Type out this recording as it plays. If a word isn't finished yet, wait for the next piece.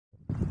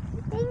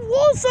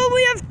Also,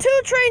 we have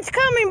 2 trains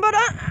coming, but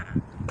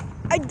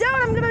I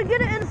doubt I'm gonna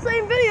get it in the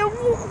same video.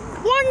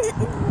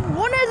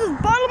 One has his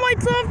bottom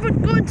lights off,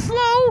 but going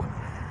slow.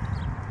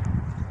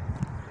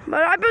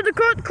 But I bet the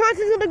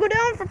crossing's gonna go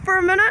down for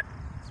a minute.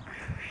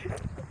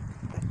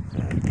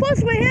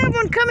 Plus, we have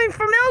one coming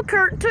from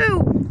Elkhart too.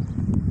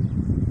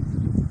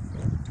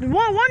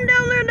 One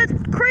down there that's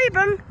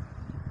creeping.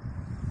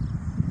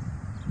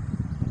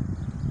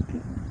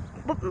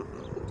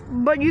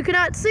 But you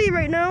cannot see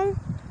right now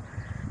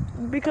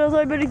because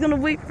I bet he's gonna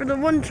wait for the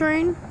one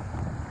train.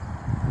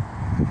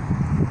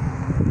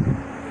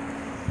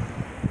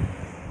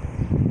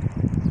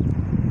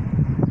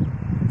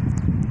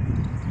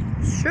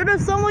 Sure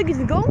does sound like he's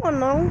going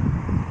though.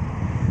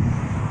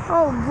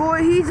 Oh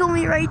boy, he's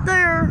only right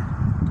there.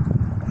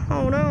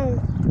 Oh no.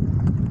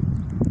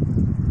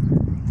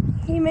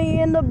 He may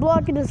end up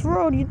blocking this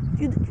road. You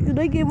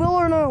think he will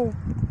or no?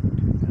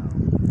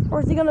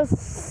 Or is he gonna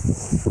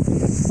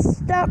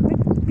stop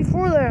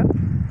before that?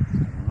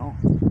 No.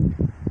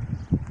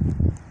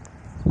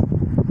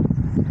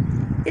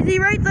 Is he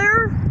right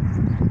there?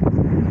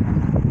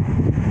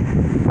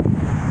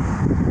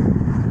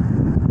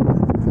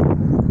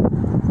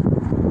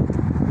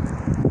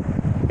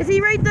 Is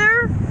he right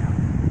there?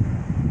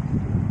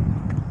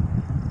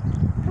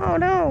 Oh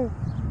no.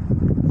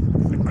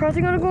 Is the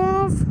crossing gonna go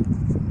off?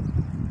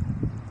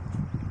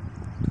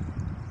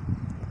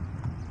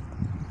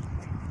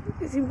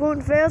 Is he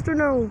going fast or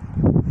no?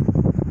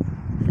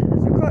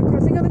 Is the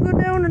crossing gonna go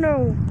down or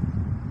no?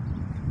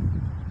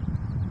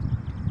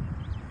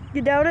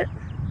 You doubt it?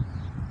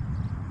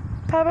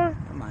 Papa?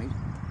 I might.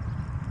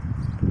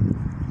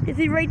 Is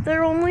he right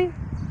there only?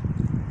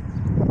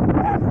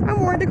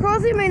 I'm worried the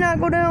crossing may not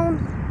go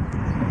down.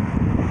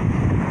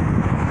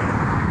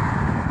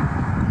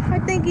 I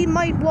think he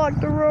might block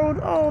the road.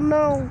 Oh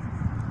no.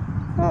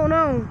 Oh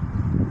no.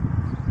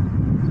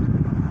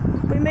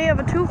 We may have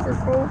a twofer,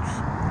 folks.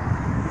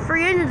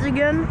 3 engines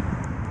again.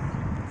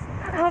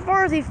 How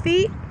far is he?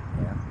 Feet?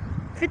 Yeah.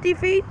 50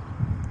 feet?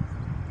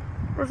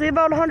 Or is he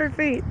about 100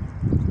 feet?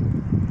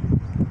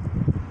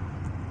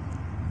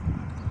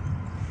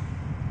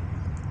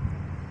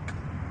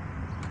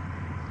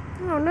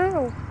 Oh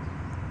no.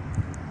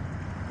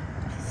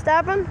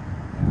 Stopping?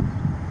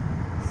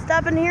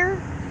 Stopping here?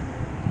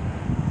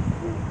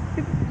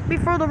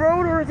 Before the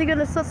road, or is he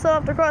gonna set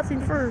off the crossing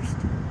first?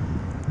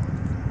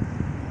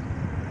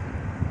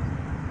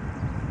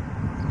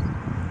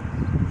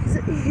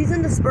 He's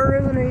in the spur,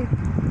 isn't he?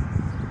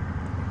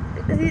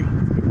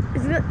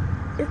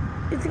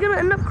 Is he gonna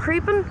end up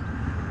creeping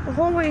the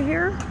whole way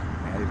here?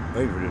 Yeah, he's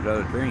waiting for this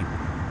other train.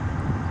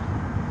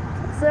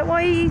 Is that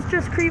why he's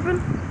just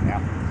creeping?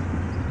 Yeah.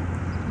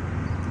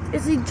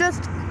 Is he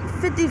just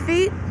 50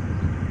 feet?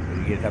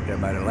 When he gets up there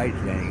by the lights,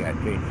 then he got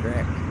to change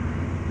tracks.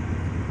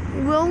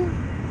 He will?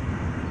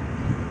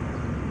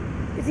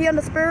 Is he on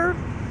the spur?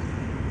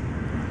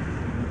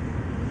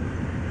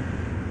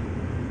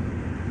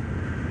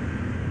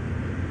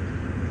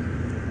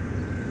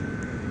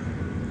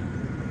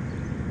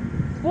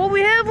 Well,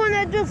 we have one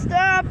that just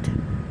stopped.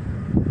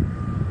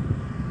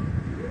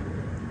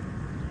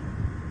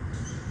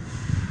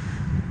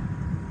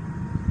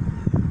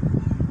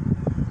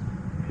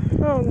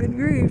 Oh, good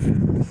grief.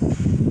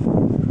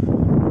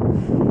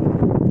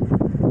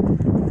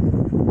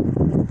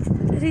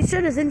 Did he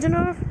shut his engine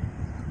off?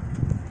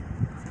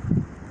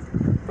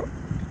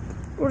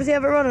 Or does he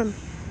have it running?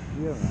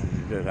 Yeah,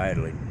 he's just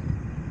idling.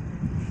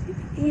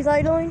 He's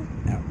idling?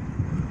 Yeah.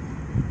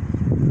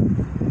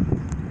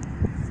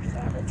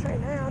 Start the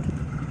train out.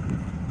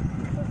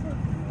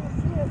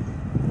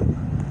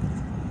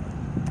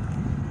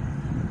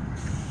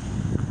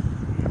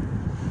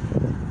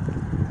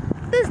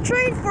 This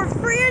train for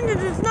 3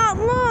 engines is not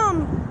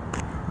long.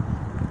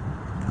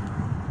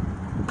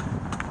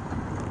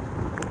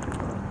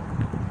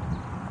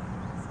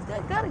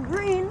 Got a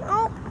green.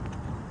 Oh.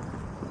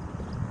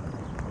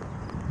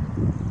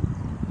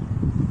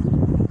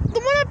 The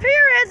one up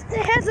here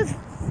has his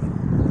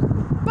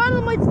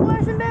bottom lights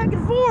flashing back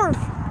and forth.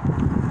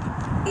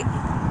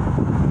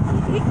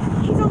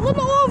 He's a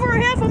little over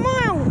half a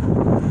mile.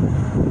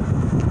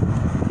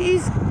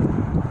 He's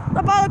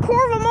about a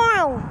quarter of a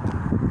mile.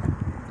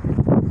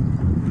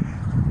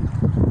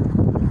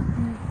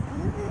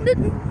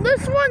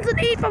 This one's an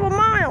 1/8 of a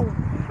mile,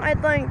 I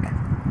think.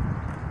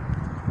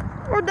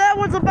 Or that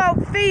one's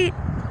about feet.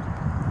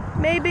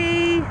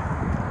 Maybe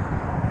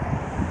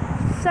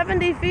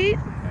 70 feet?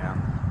 Yeah.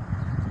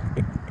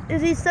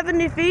 Is he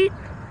 70 feet?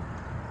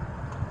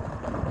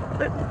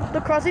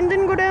 The crossing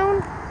didn't go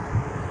down?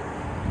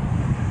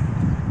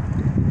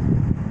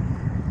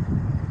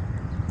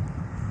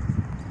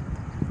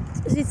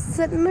 Is he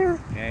sitting there?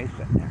 Yeah, he's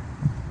sitting there.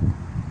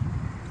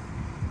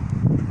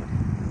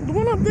 The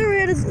one up there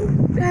has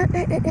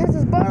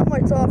his bottom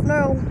lights off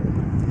now.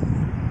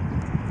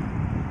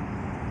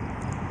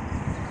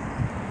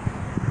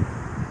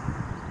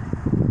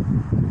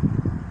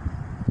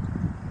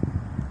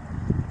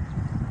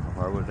 How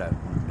far was that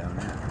one down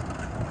there?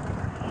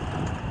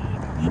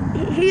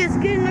 He is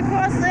getting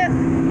across that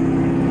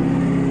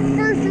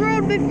first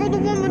road be for the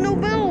one with no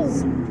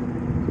bells.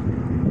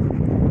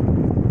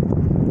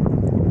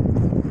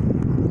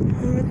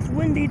 And it's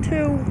windy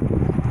too.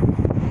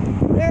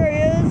 There he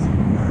is.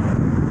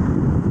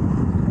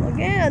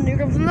 Again, here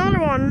comes another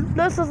one.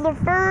 This is the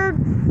third.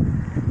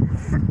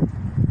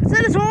 Is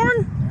that his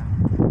horn?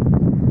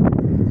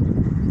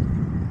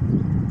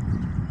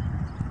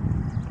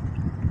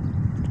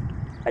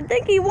 I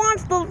think he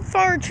wants the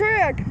far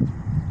track.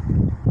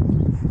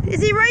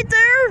 Is he right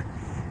there?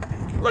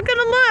 Look at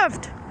the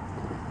left.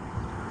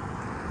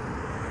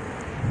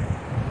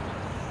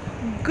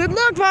 Good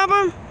luck,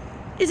 Papa.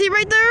 Is he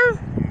right there?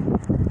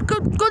 Go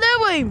that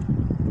way.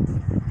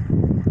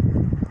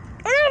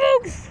 Oh no,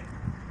 folks!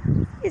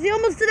 Is he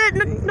almost to that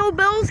no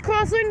bells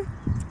crossing?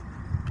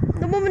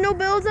 The one with no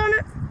bells on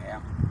it?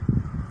 Yeah.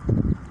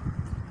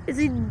 Is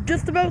he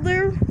just about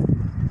there?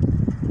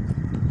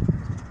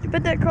 You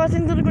bet that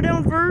crossing's gonna go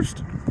down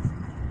first.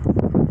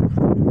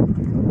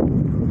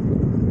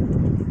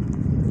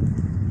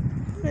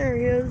 There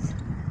he is.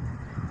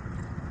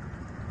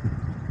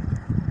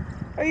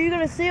 Are you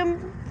gonna see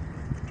him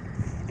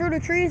through the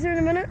trees here in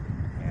a minute?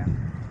 Yeah.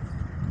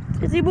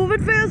 Is he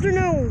moving fast or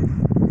no?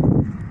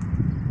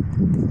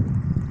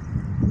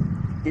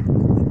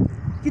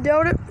 You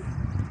doubt it?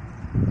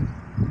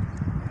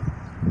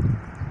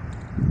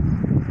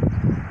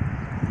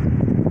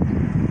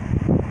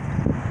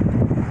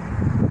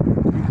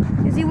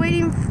 Is he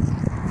waiting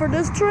for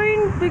this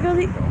train? Because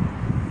he...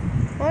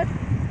 What?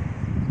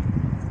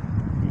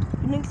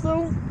 You think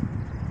so?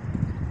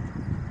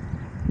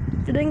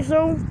 You think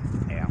so?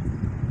 Yeah.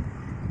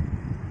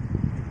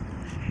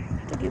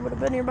 I think he would have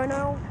been here by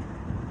now.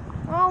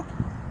 Oh.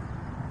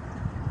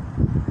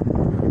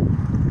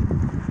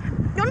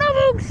 No, no,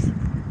 folks!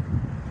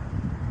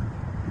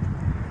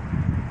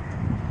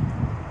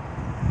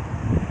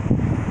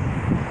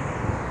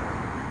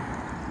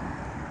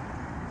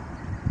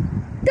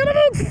 No, no,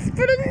 folks!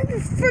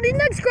 For the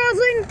next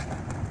crossing!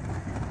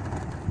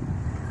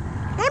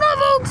 No, no,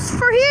 folks!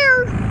 For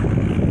here!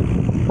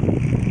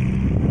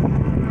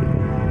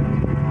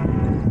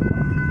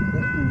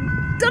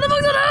 No, no,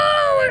 folks! No!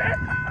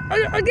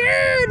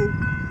 Again!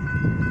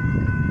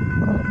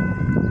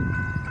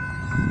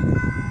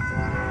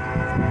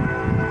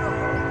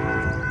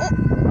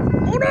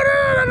 Oh, no, no,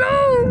 no, no!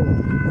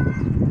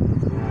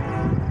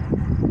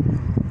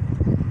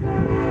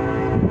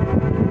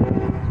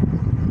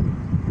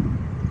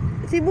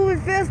 Is he moving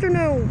fast or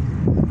no?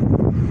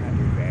 Not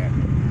too bad.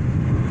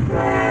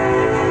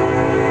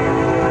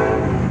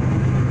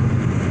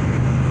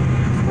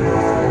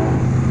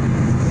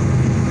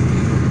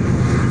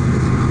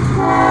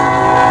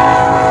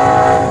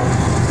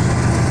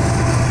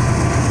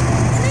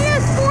 And he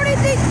has 40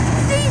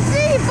 DC,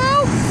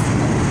 folks!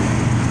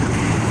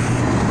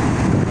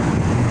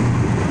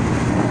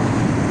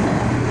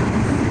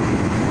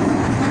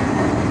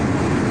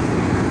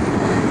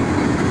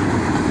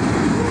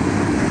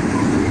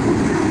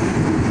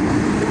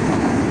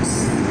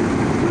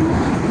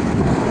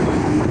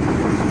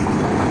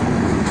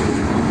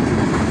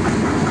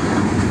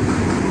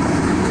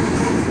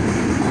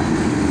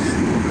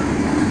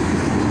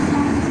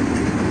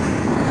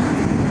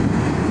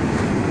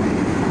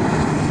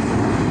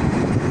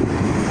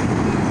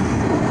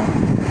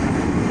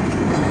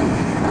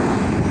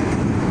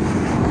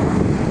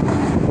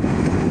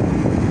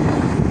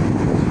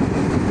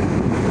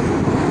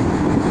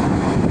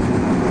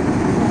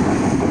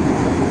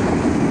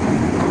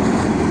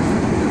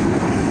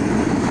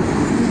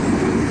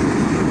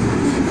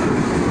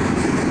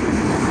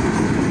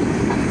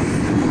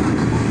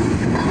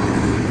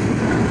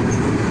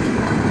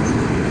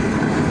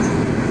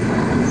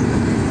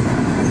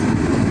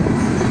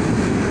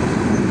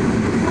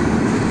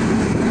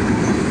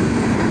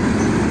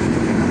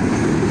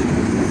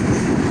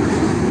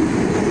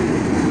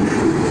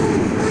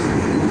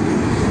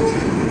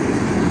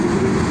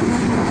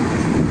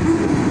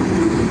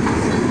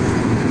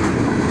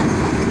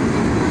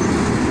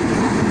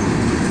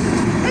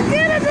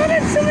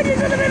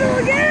 Somebody's in the middle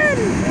again!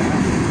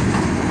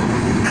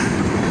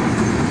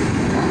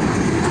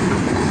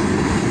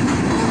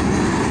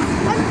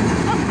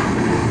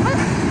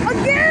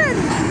 Again!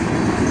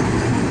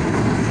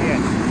 Yeah.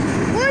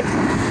 What?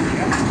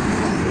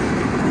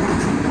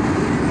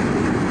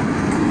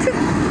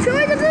 Two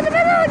agents in the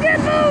middle again,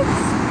 folks!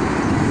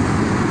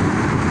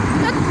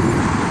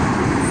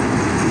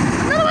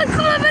 Another one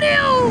coming on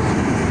video!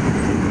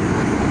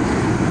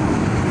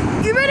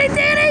 You ready,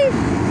 Danny?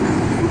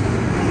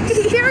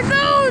 Here it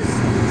goes!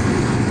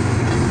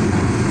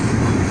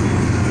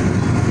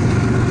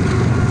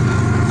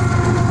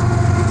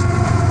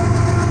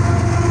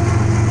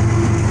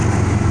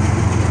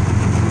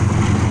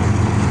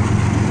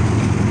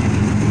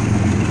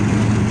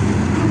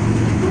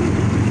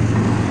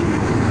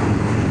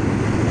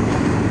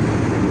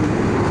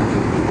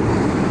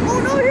 Oh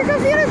no, here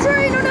comes the other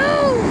train! Oh no!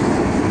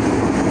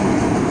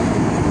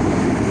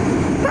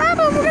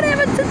 Papa, we're gonna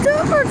have a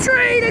two-for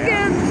train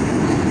again!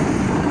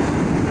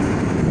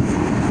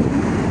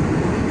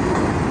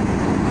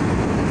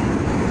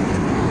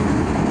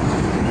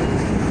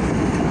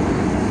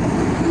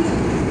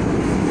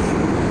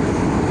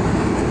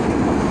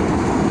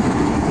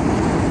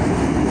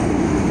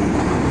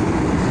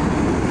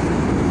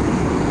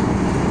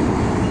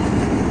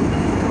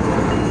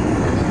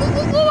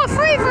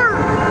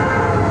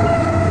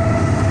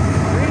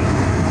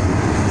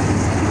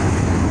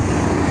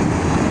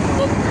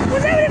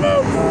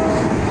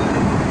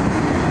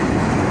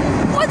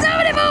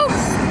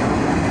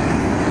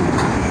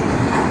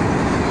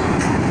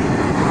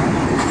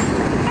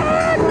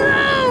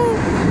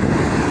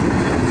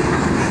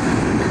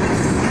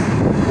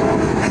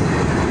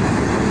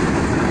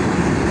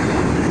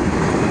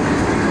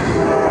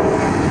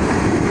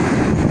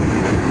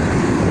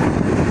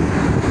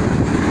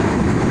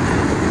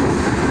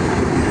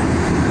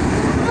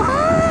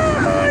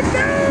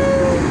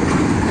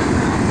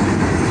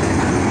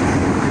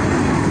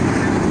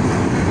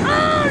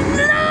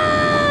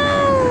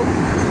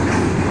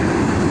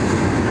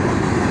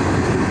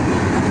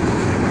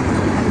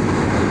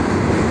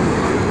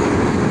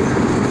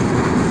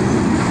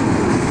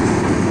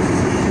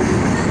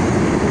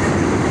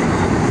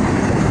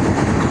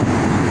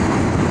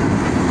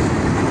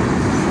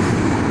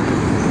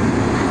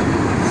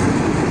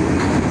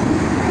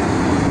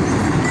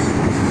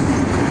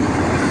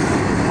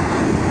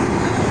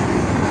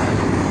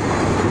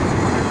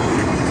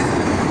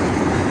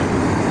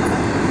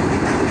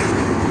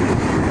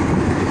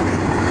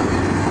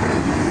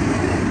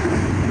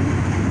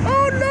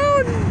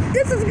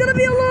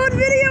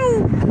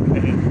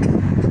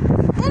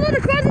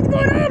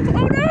 up!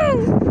 Oh no!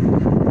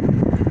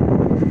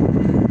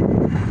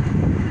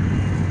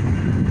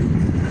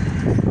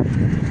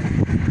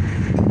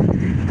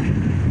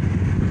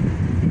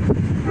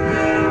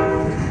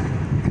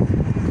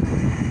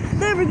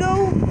 There we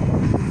go.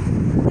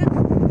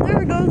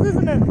 There it goes,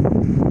 isn't it?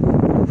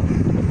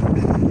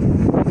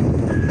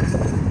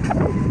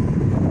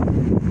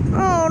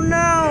 Oh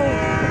no!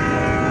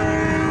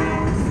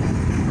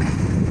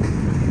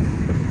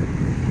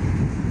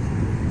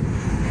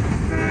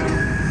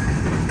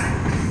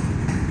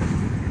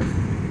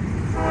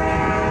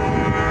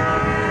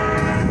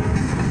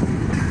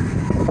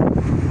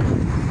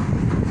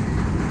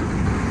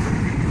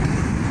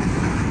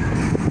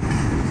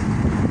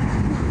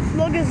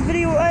 Longest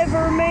video I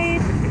ever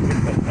made.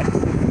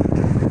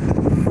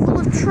 Full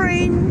of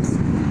trains.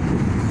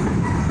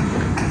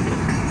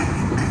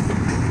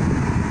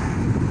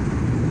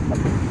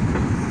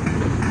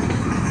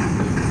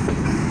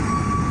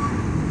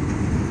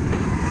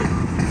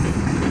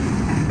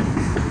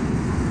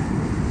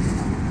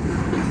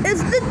 Is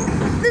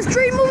this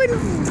train moving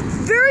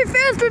very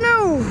fast or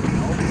no?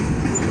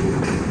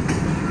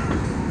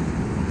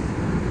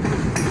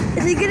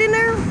 Is he getting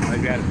there? I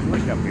got a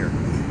switch up here.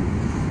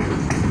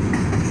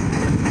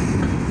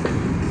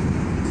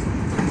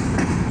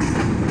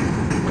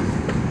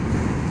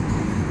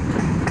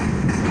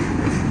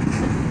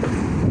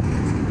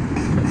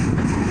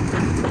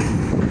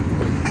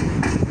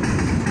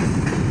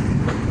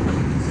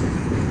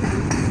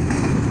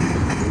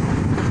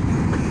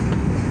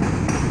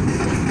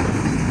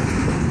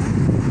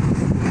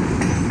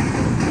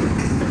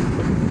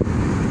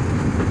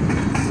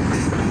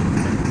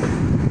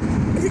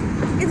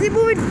 Is he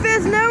moving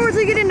fast now or is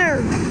he getting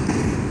there?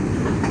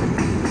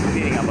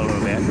 Speeding up a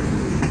little bit.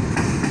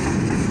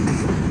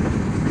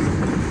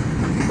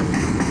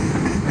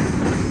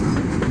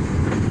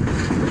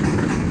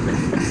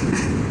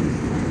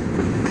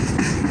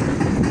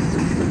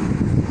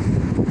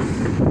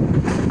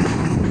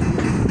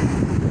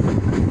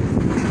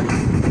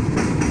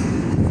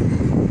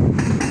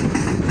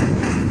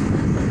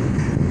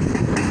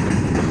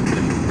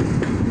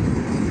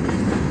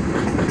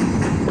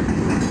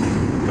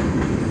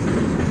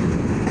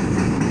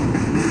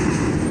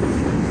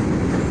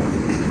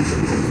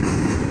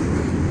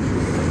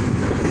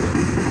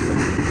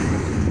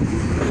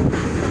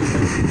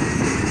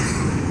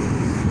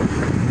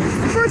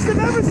 First time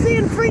ever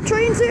seeing free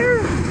trains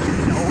here?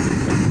 No.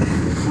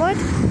 What?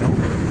 No.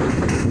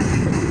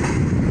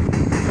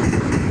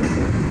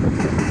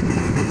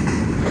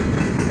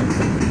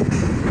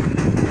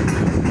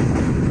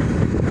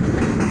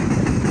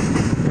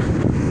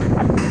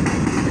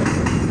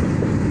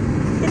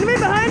 Anybody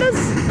behind us?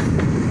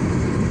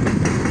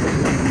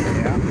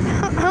 Yeah.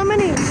 How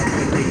many?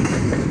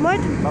 What?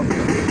 About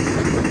 50.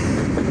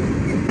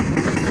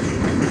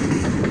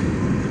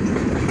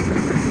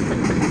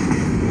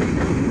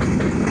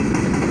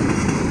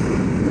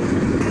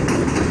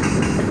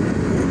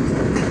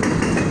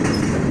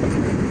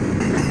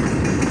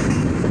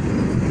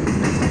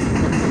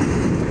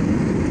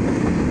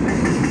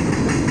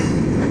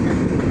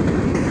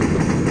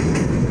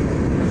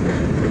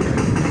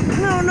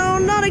 No,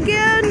 not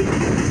again.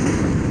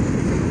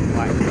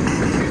 Why?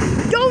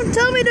 Don't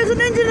tell me there's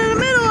an engine in the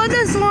middle of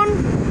this one.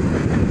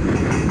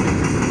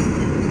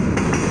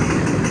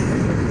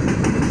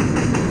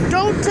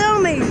 Don't tell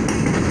me.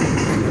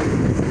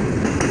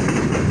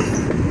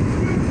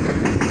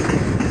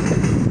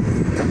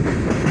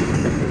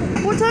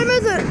 What time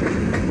is it?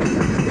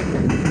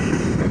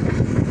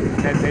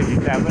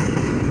 10:57.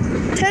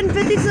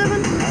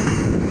 10:57?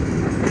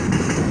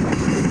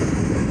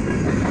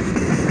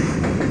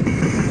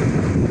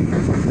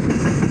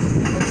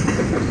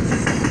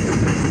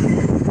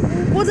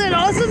 Was it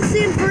awesome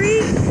seeing free?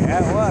 Yeah,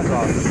 it was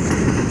awesome.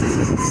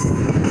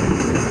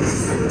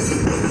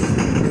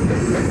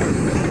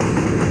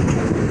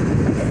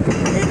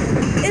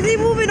 Is he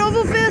moving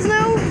awful fast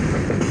now?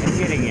 It's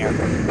getting here.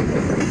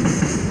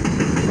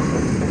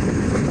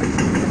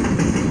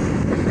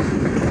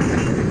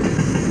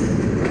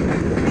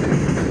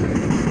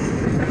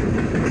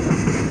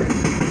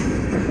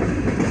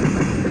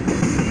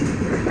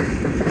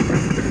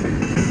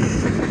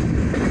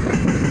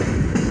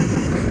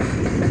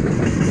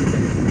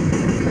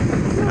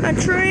 A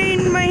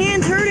train, my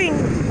hand's hurting.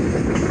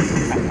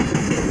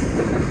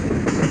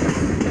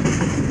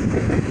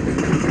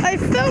 I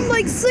filmed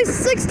like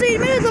 16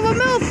 minutes of a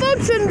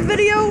malfunction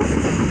video,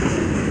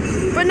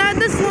 but not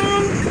this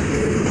long.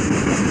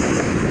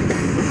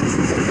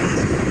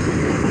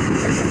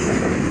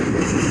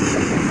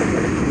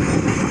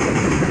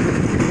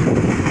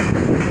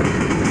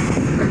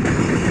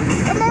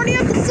 I'm already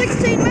up to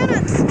 16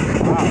 minutes.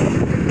 Wow.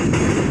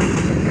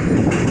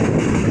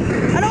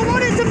 I don't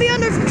want it to be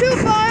under 2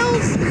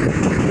 files.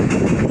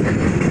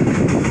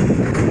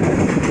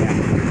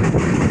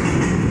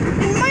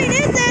 It might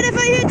hit that if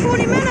I hit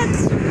 20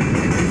 minutes.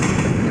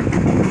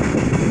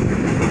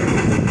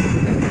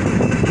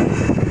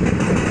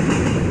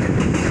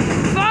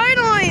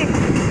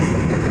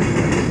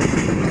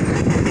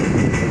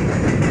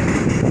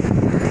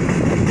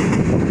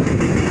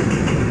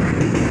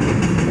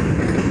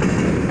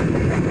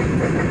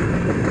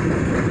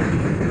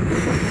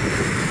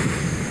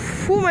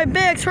 my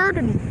back's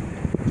hurting.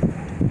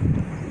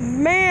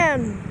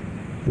 Man.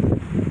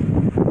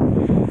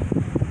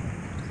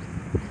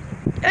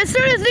 As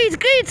soon as these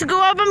gates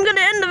go up, I'm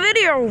gonna end the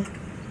video.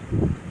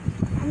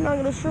 I'm not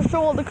gonna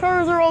show all the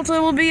cars, or else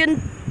it will be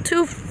in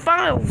 2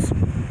 files.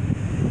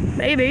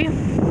 Maybe.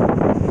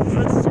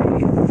 Let's see.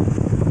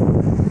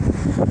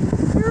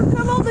 Here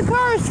come all the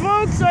cars,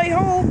 folks, I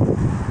hope.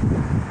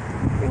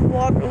 We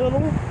walk a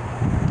little.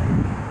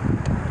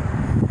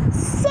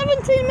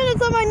 17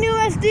 minutes on my new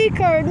SD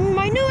card.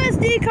 My new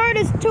SD card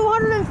is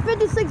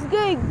 256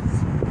 gigs.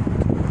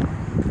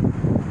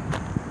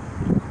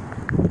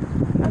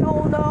 And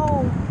oh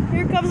no,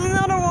 here comes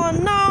another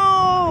one.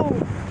 No!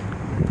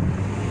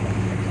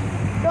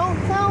 Don't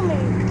tell me.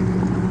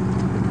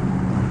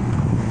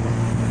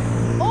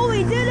 Oh,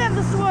 he did have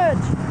the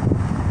switch.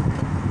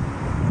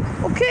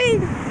 Okay,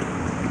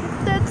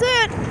 that's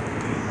it.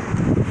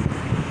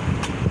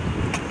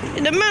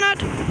 In a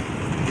minute.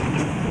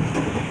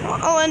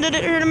 I'll end it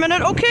here in a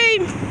minute. Okay.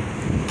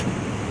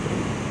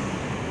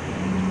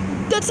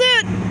 That's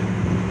it.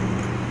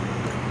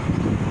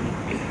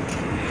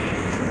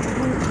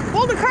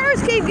 Well, the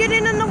cars keep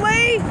getting in the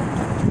way.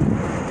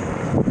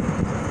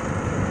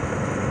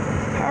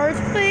 Cars,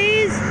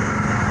 please.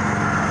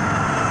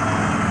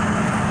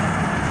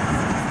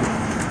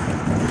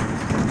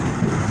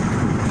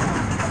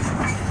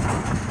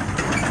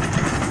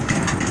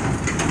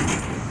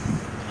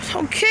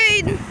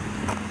 Okay.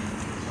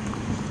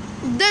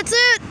 That's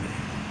it.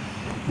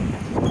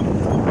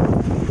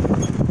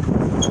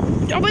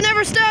 Oh, we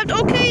never stopped.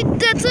 Okay.